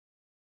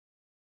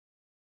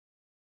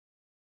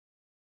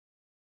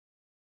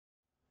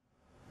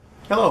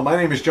Hello, my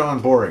name is John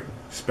Boring,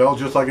 spelled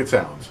just like it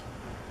sounds.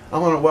 I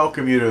want to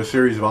welcome you to a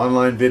series of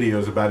online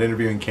videos about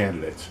interviewing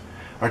candidates.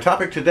 Our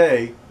topic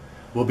today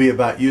will be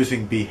about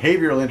using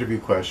behavioral interview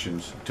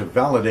questions to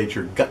validate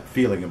your gut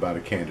feeling about a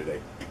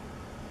candidate.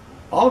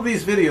 All of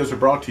these videos are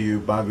brought to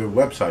you by the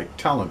website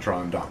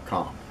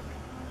Talentron.com.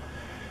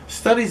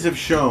 Studies have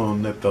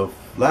shown that the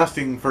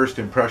lasting first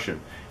impression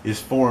is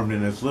formed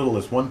in as little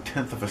as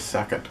 1/10 of a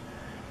second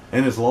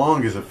and as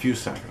long as a few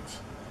seconds.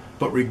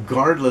 But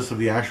regardless of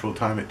the actual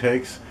time it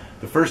takes,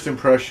 the first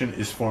impression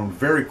is formed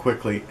very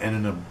quickly, and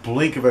in a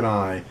blink of an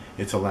eye,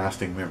 it's a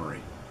lasting memory.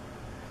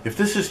 If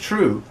this is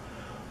true,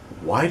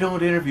 why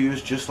don't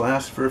interviews just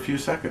last for a few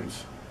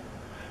seconds?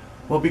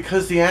 Well,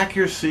 because the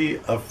accuracy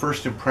of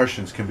first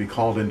impressions can be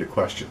called into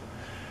question.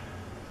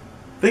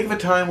 Think of a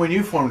time when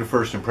you formed a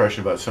first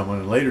impression about someone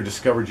and later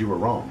discovered you were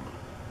wrong.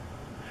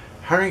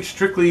 Hiring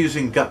strictly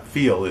using gut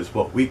feel is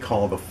what we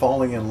call the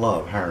falling in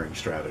love hiring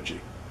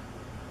strategy.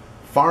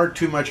 Far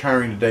too much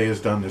hiring today is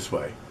done this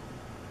way.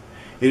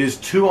 It is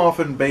too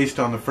often based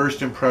on the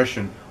first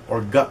impression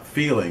or gut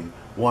feeling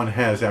one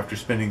has after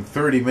spending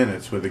 30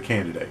 minutes with a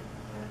candidate.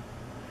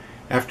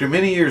 After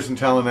many years in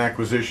talent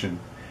acquisition,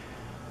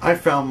 I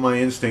found my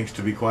instincts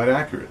to be quite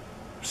accurate.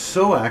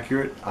 So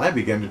accurate, I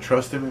began to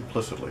trust them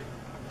implicitly.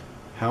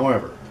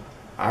 However,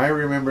 I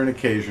remember an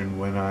occasion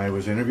when I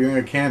was interviewing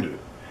a candidate.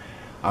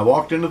 I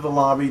walked into the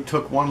lobby,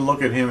 took one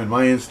look at him, and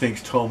my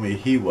instincts told me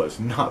he was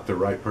not the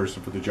right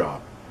person for the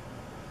job.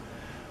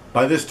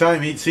 By this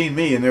time, he'd seen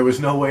me, and there was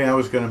no way I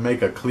was going to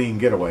make a clean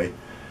getaway.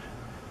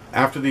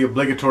 After the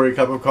obligatory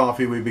cup of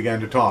coffee, we began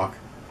to talk.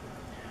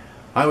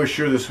 I was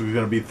sure this was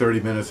going to be 30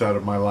 minutes out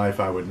of my life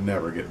I would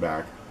never get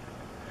back.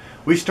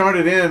 We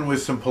started in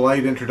with some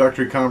polite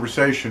introductory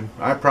conversation.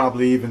 I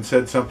probably even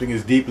said something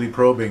as deeply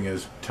probing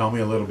as, "Tell me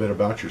a little bit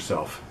about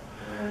yourself."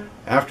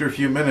 After a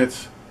few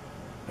minutes,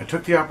 I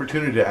took the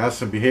opportunity to ask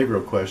some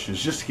behavioral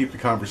questions just to keep the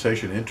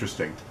conversation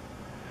interesting.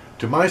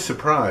 To my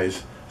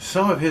surprise,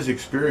 some of his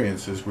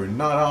experiences were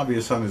not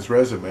obvious on his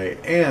resume,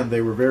 and they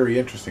were very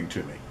interesting to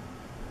me.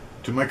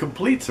 To my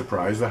complete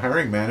surprise, the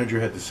hiring manager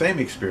had the same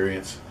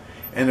experience,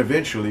 and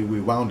eventually we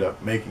wound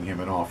up making him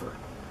an offer.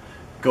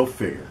 Go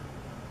figure.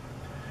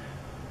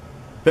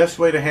 Best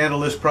way to handle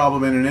this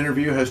problem in an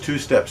interview has two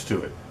steps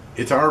to it.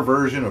 It's our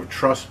version of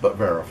trust but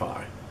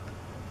verify.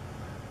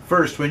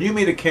 First, when you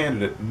meet a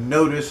candidate,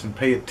 notice and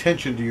pay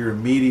attention to your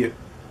immediate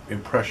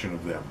impression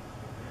of them.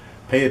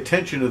 Pay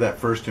attention to that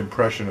first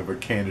impression of a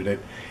candidate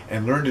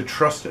and learn to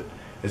trust it,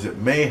 as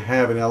it may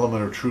have an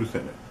element of truth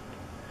in it.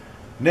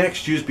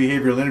 Next, use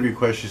behavioral interview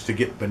questions to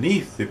get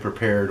beneath the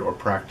prepared or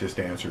practiced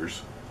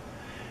answers.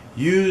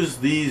 Use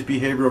these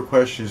behavioral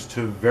questions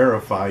to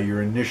verify your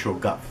initial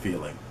gut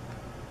feeling.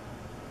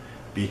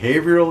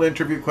 Behavioral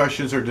interview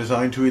questions are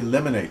designed to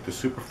eliminate the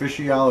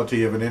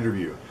superficiality of an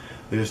interview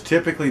that is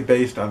typically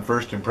based on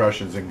first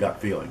impressions and gut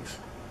feelings.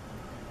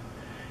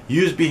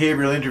 Use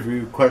behavioral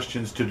interview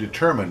questions to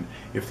determine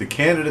if the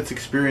candidate's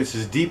experience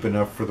is deep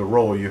enough for the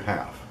role you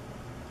have.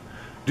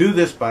 Do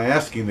this by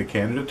asking the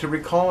candidate to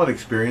recall an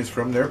experience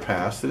from their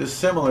past that is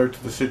similar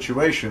to the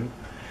situation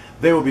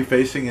they will be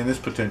facing in this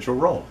potential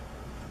role.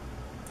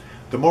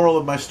 The moral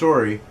of my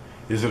story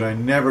is that I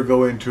never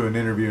go into an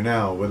interview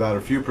now without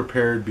a few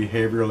prepared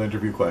behavioral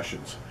interview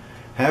questions.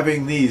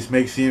 Having these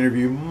makes the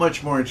interview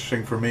much more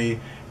interesting for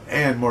me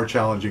and more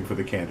challenging for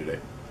the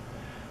candidate.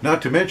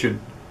 Not to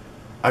mention,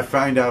 I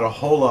find out a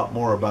whole lot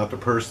more about the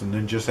person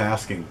than just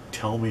asking,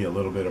 "Tell me a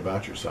little bit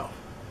about yourself."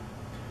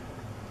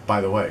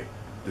 By the way,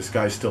 this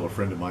guy's still a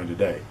friend of mine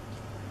today.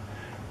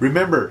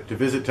 Remember to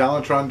visit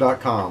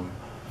Talentron.com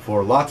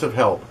for lots of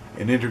help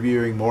in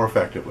interviewing more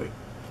effectively.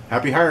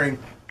 Happy hiring!